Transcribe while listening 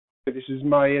This is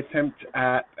my attempt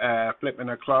at flipping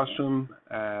a classroom.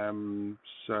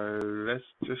 So let's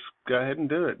just go ahead and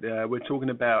do it. We're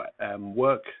talking about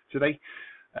work today.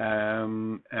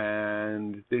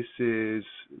 And this is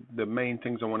the main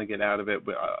things I want to get out of it.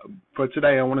 But for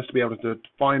today, I want us to be able to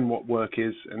define what work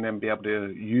is and then be able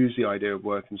to use the idea of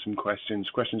work in some questions.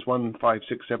 Questions 1, 5,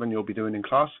 6, 7 you'll be doing in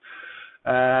class.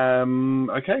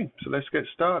 Okay, so let's get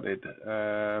started.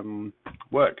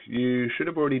 Work. You should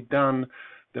have already done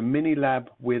the mini lab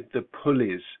with the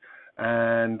pulleys,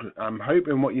 and I'm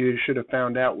hoping what you should have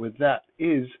found out with that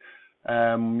is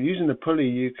using the pulley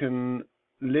you can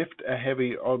lift a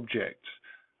heavy object,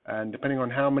 and depending on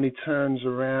how many turns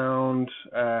around,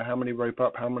 how many rope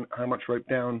up, how much rope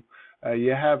down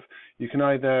you have, you can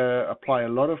either apply a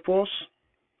lot of force.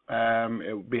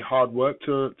 It would be hard work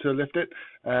to lift it,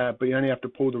 but you only have to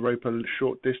pull the rope a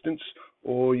short distance,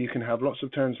 or you can have lots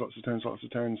of turns,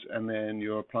 and then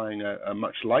you're applying a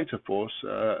much lighter force,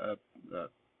 a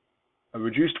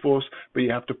reduced force, but you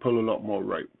have to pull a lot more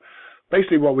rope.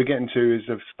 Basically, what we're getting to is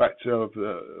the fact of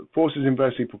force is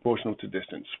inversely proportional to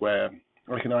distance, where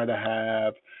I can either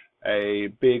have a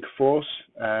big force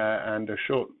and a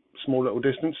small little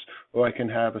distance, or I can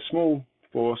have a small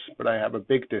force, but I have a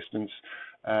big distance.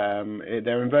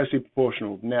 They're inversely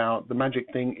proportional. Now, the magic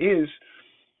thing is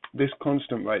this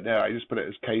constant right there. I just put it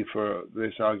as K for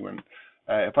this argument.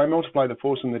 If I multiply the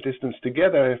force and the distance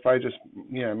together, if I just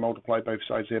multiply both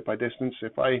sides here by distance,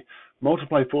 if I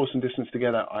multiply force and distance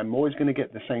together, I'm always going to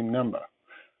get the same number.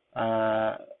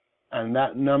 And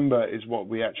that number is what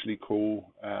we actually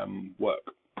call work.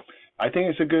 I think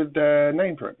it's a good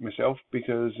name for it myself,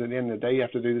 because at the end of the day, you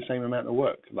have to do the same amount of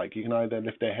work. Like, you can either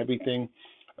lift a heavy thing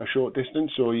a short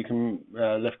distance, or you can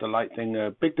lift a light thing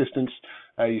a big distance.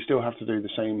 You still have to do the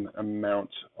same amount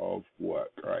of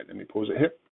work. All right, let me pause it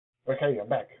here. Okay, I'm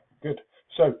back. Good.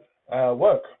 So,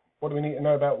 work. What do we need to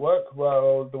know about work?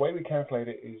 Well, the way we calculate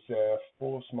it is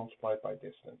force multiplied by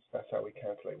distance. That's how we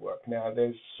calculate work. Now,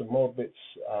 there's some more bits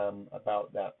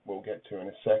about that we'll get to in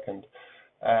a second.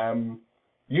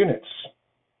 Units.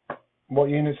 What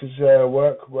units is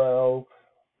work? Well,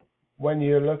 when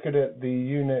you look at it, the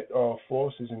unit of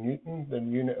force is a newton, the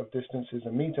unit of distance is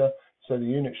a meter, so the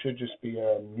unit should just be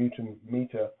a newton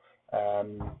meter.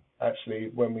 Actually,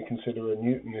 when we consider a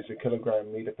newton is a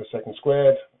kilogram meter per second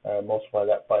squared, multiply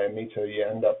that by a meter, you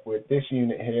end up with this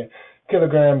unit here,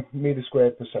 kilogram meter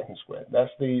squared per second squared.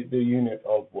 That's the unit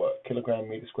of work, kilogram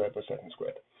meter squared per second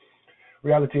squared.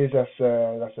 Reality is that's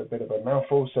a bit of a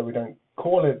mouthful, so we don't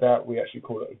call it that, we actually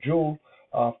call it a joule,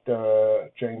 after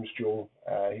James Joule.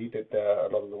 He did a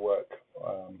lot of the work,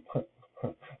 on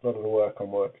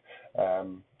work.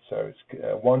 So it's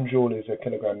 1 joule is a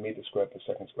kilogram meter squared per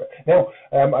second squared. Now,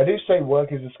 I do say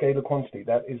work is a scalar quantity.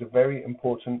 That is a very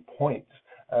important point.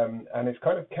 And it's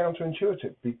kind of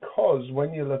counterintuitive, because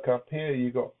when you look up here,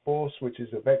 you've got force, which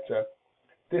is a vector.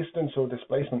 Distance or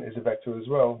displacement is a vector as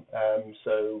well.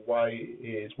 So why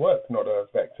is work not a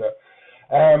vector?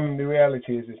 The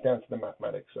reality is it's down to the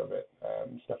mathematics of it,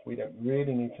 stuff we don't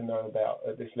really need to know about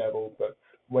at this level, but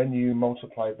when you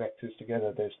multiply vectors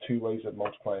together, there's two ways of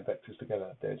multiplying vectors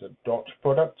together. There's a dot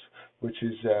product, which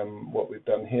is what we've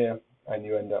done here, and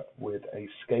you end up with a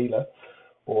scalar,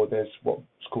 or there's what's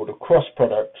called a cross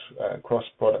product.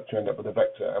 You end up with a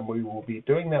vector, and we will be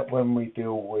doing that when we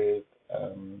deal with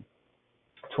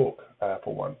torque,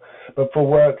 for one. But for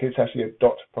work, it's actually a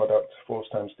dot product, force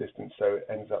times distance, so it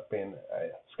ends up being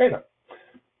a scalar.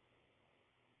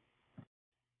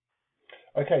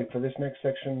 Okay, for this next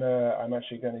section, I'm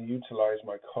actually going to utilize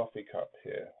my coffee cup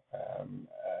here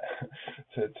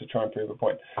to try and prove a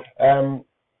point.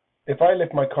 If I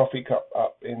lift my coffee cup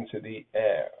up into the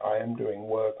air, I am doing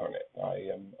work on it.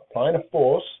 I am applying a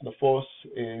force. The force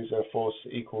is a force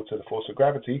equal to the force of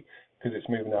gravity, because it's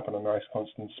moving up at a nice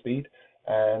constant speed.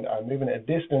 And I'm moving at a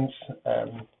distance,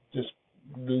 just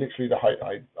literally the height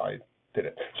I did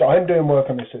it. So I'm doing work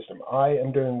on the system. I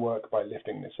am doing work by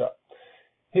lifting this up.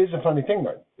 Here's the funny thing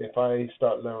though, if I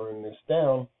start lowering this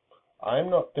down, I'm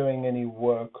not doing any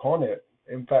work on it.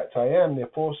 In fact, I am. The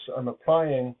force I'm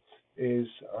applying is,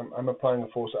 I'm applying a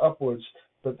force upwards,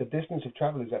 but the distance of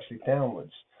travel is actually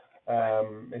downwards.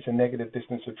 It's a negative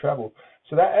distance of travel.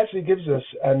 So that actually gives us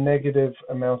a negative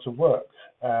amount of work,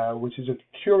 which is a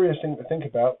curious thing to think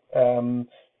about.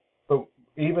 But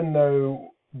even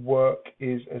though work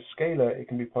is a scalar, it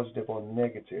can be positive or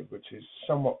negative, which is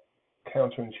somewhat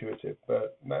counterintuitive,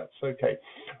 but that's okay.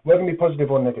 Work can be positive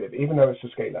or negative, even though it's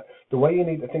a scalar. The way you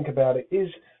need to think about it is,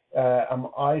 am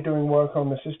I doing work on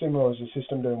the system, or is the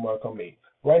system doing work on me?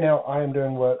 Right now, I am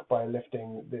doing work by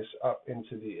lifting this up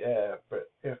into the air,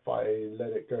 but if I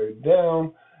let it go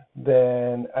down,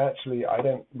 then actually I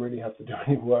don't really have to do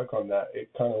any work on that. It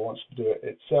kind of wants to do it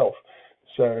itself.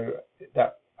 So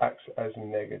that acts as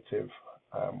negative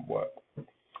work.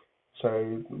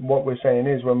 So what we're saying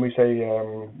is when we say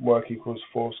work equals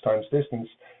force times distance,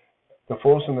 the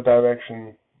force and the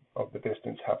direction of the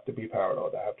distance have to be parallel.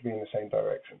 They have to be in the same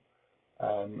direction.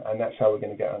 And that's how we're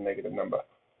going to get our negative number.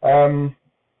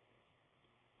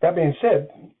 That being said,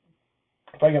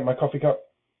 if I get my coffee cup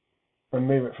and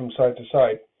move it from side to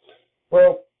side,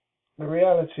 well, the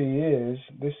reality is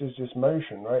this is just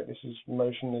motion, right? This is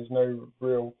motion. There's no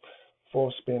real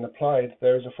force being applied.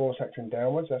 There is a force acting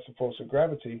downwards. That's the force of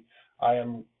gravity. I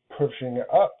am pushing it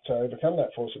up to overcome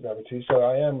that force of gravity. So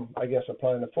I am, I guess,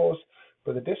 applying a force,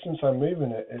 but the distance I'm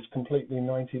moving it is completely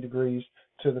 90 degrees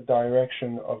to the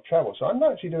direction of travel. So I'm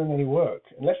not actually doing any work.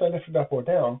 Unless I lift it up or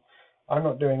down, I'm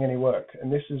not doing any work.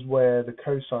 And this is where the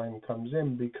cosine comes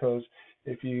in, because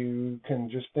if you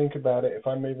can just think about it, if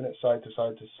I'm moving it side to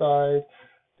side to side,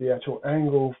 the actual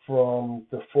angle from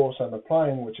the force I'm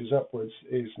applying, which is upwards,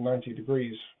 is 90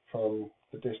 degrees from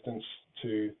the distance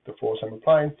to the force I'm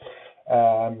applying.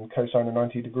 Cosine of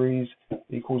 90 degrees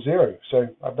equals 0. So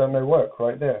I've done no work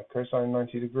right there. Cosine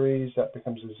 90 degrees, that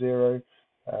becomes a 0.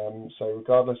 So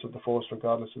regardless of the force,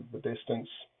 regardless of the distance,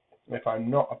 if I'm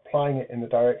not applying it in the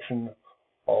direction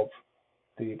of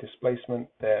the displacement,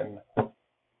 then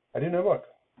I do no work.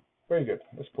 Very good.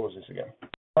 Let's pause this again.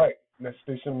 All right, let's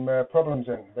do some problems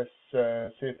then. Let's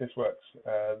see if this works.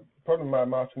 Problem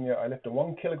I'm asking you, I lift a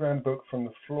 1 kilogram book from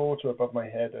the floor to above my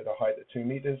head at a height of 2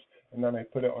 meters, and then I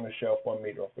put it on a shelf 1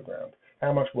 meter off the ground.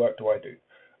 How much work do I do?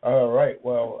 All right,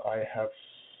 well, I have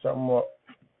somewhat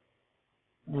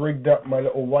rigged up my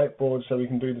little whiteboard so we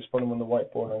can do this problem on the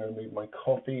whiteboard. I'm going to move my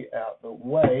coffee out the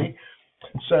way.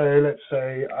 So let's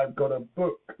say I've got a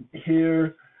book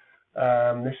here.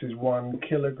 This is 1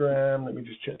 kilogram. Let me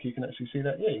just check. You can actually see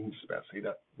that. Yeah, you can just about see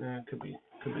that. Could be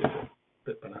a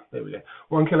bit better. There we go.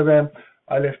 1 kilogram.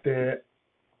 I lift it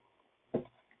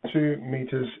 2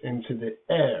 meters into the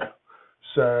air.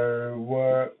 So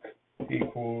work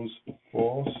equals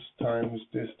force times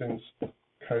distance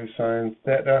cosine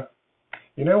theta.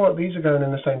 You know what? These are going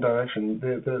in the same direction.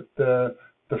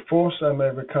 The force I'm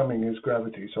overcoming is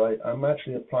gravity. So I'm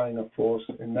actually applying a force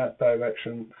in that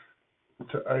direction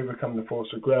to overcome the force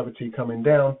of gravity coming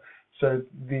down. So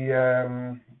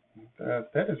the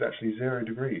theta is actually 0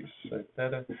 degrees. So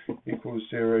theta equals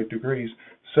 0 degrees.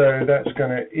 So that's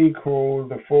going to equal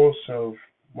the force of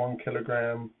 1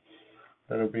 kilogram.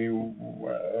 That'll be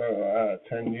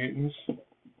 10 newtons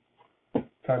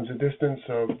times the distance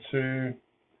of 2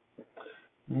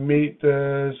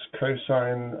 meters.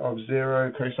 Cosine of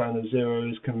 0. Cosine of 0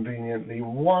 is conveniently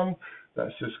 1.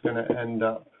 That's just going to end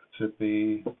up to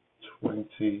be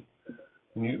 20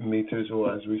 Newton meters,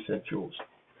 or as we said, joules.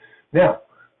 Now,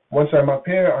 once I'm up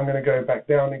here, I'm going to go back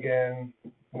down again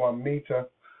 1 meter.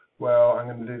 Well, I'm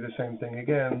going to do the same thing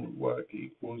again. Work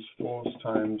equals force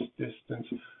times distance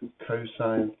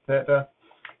cosine theta.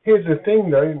 Here's the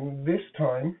thing though, this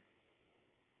time,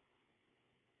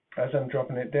 as I'm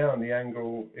dropping it down, the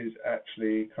angle is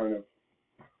actually kind of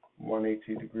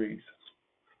 180 degrees.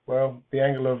 Well, the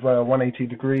angle of 180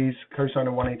 degrees, cosine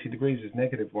of 180 degrees is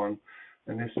 -1.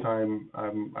 And this time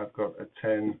I've got a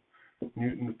 10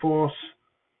 Newton force,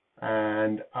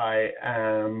 and I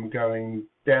am going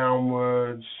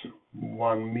downwards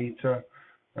 1 meter.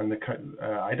 And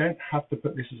I don't have to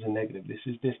put this as a negative. This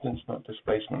is distance, not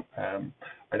displacement.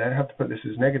 I don't have to put this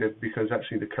as negative because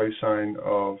actually the cosine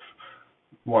of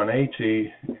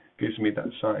 180 gives me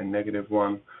that sign,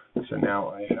 -1. So now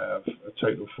I have a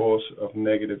total force of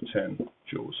 -10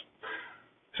 joules.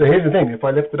 So here's the thing, if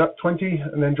I lift it up 20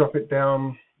 and then drop it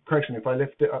down, correction, if I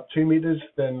lift it up 2 meters,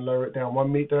 then lower it down 1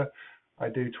 meter, I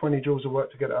do 20 joules of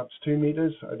work to get it up to 2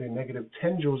 meters, I do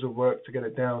 -10 joules of work to get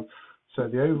it down. So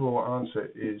the overall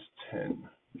answer is 10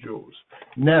 joules.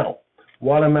 Now,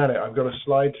 while I'm at it, I've got a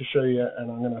slide to show you, and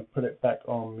I'm going to put it back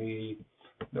on the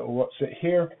little what's it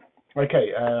here.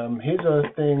 Okay, here's a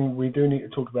thing we do need to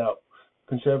talk about: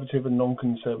 conservative and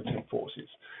non-conservative forces.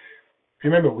 If you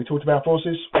remember, we talked about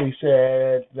forces. We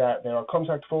said that there are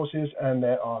contact forces and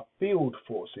there are field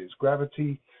forces.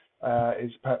 Gravity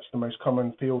is perhaps the most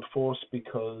common field force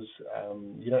because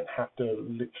you don't have to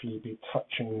literally be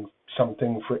touching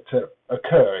something for it to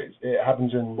occur. It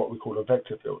happens in what we call a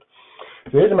vector field.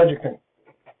 So here's a magic thing.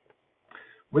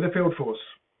 With a field force,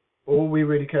 all we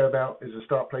really care about is the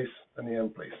start place and the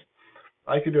end place.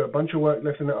 I could do a bunch of work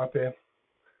lifting it up here,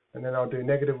 and then I'll do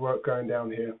negative work going down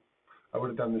here. I would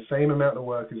have done the same amount of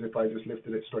work as if I just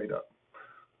lifted it straight up.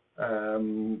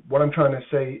 What I'm trying to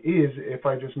say is if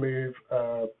I just move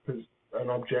an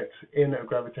object in a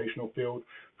gravitational field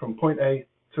from point A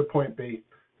to point B.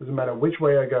 Doesn't matter which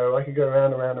way I go. I could go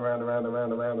around,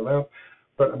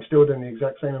 but I'm still doing the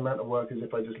exact same amount of work as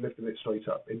if I just lifted it straight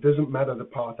up. It doesn't matter the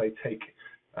path I take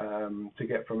to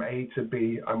get from A to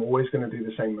B. I'm always going to do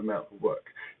the same amount of work.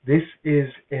 This is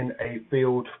in a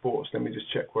field force. Let me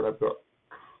just check what I've got.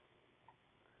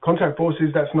 Contact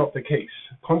forces, that's not the case.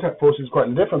 Contact force is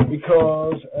quite different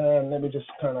because, let me just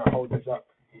kind of hold this up.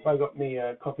 If I got me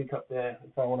a coffee cup there,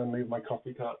 if I want to move my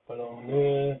coffee cup along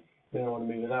there, then I want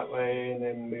to move it that way, and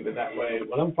then move it that way.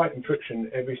 Well, I'm fighting friction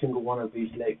every single one of these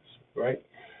legs, right?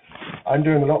 I'm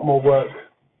doing a lot more work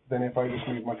than if I just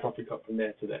move my coffee cup from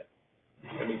there to there.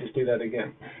 Let me just do that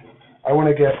again. I want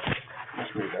to get, let's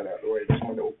move that out of the way, that's my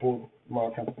little ball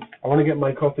marker. I want to get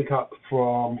my coffee cup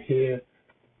from here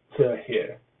to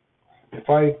here. If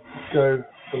I go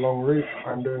the long route,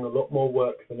 I'm doing a lot more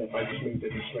work than if I just moved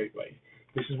it a straight way.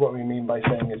 This is what we mean by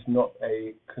saying it's not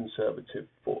a conservative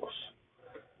force.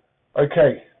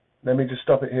 Okay, let me just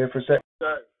stop it here for a sec. So,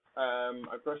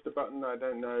 I pressed the button. I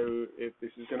don't know if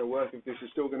this is going to work, if this is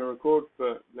still going to record,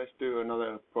 but let's do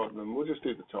another problem. We'll just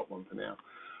do the top one for now.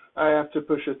 I have to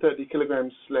push a 30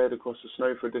 kilogram sled across the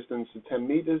snow for a distance of 10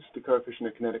 meters. The coefficient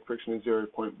of kinetic friction is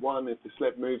 0.1. If the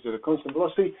sled moves at a constant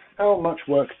velocity, how much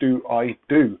work do I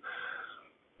do?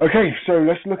 Okay, so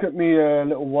let's look at me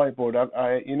little whiteboard.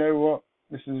 You know what?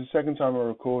 This is the second time I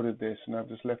recorded this, and I've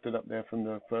just left it up there from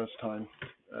the first time.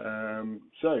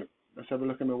 So let's have a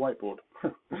look at my whiteboard.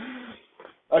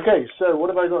 Okay, so what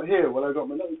have I got here? Well, I've got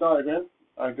my little diagram.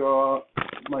 I got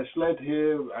my sled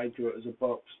here. I drew it as a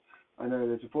box. I know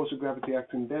there's a force of gravity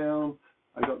acting down.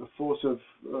 I got the force of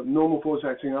normal force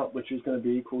acting up, which is going to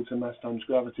be equal to mass times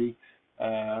gravity.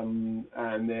 And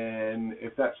then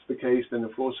if that's the case, then the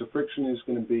force of friction is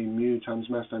going to be mu times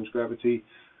mass times gravity.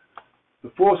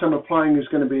 The force I'm applying is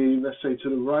going to be, let's say, to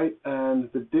the right, and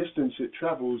the distance it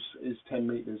travels is 10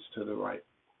 meters to the right.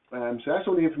 So that's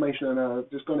all the information, and I've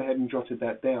just gone ahead and jotted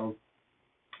that down.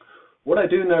 What I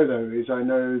do know, though, is I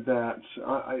know that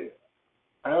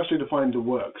I asked you to find the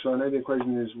work. So I know the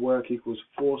equation is work equals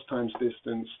force times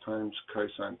distance times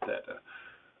cosine theta.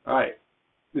 All right,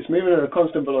 it's moving at a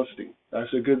constant velocity.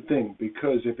 That's a good thing,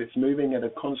 because if it's moving at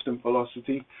a constant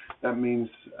velocity, that means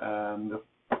the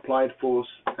applied force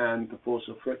and the force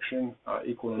of friction are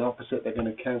equal and opposite. They're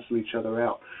going to cancel each other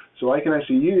out. So I can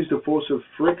actually use the force of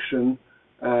friction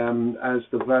as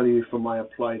the value for my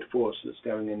applied force that's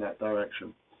going in that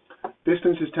direction.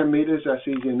 Distance is 10 meters. That's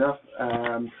easy enough.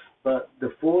 But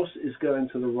the force is going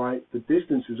to the right. The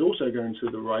distance is also going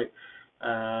to the right,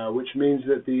 which means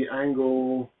that the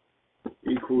angle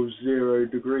equals 0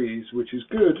 degrees, which is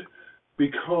good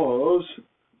because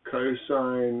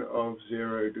cosine of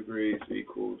 0 degrees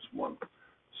equals 1.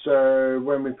 So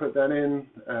when we put that in,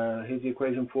 here's the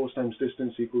equation: force times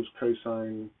distance equals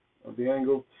cosine of the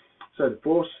angle. So the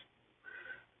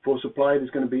force applied is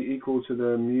going to be equal to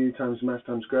the mu times mass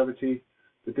times gravity.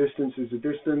 The distance is the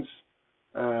distance.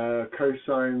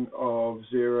 Cosine of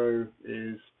 0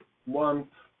 is 1.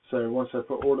 So once I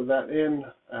put all of that in,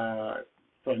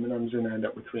 throw my numbers in, I end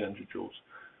up with 300 joules.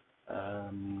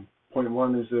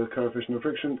 0.1 is the coefficient of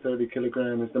friction, 30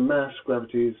 kilogram is the mass,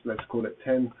 gravity is, let's call it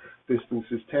 10, distance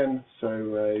is 10,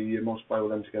 so you multiply all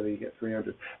them together, you get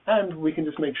 300. And we can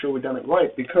just make sure we've done it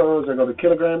right, because I got a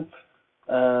kilogram.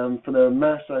 For the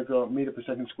mass, I got meter per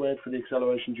second squared for the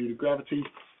acceleration due to gravity,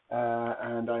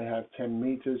 and I have 10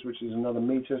 meters, which is another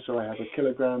meter, so I have a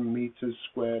kilogram meters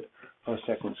squared per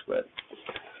second squared.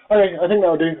 Okay, I think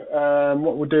that'll do.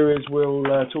 What we'll do is we'll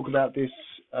talk about this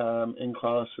in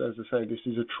class. As I say, this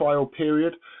is a trial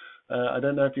period. I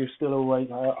don't know if you're still awake.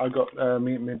 I got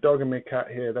my dog and my cat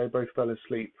here. They both fell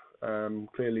asleep.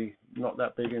 Clearly not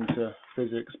that big into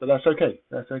physics, but that's okay.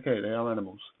 That's okay. They are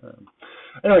animals.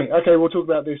 Anyway, okay, we'll talk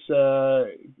about this.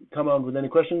 Come on with any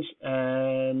questions,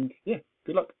 and yeah.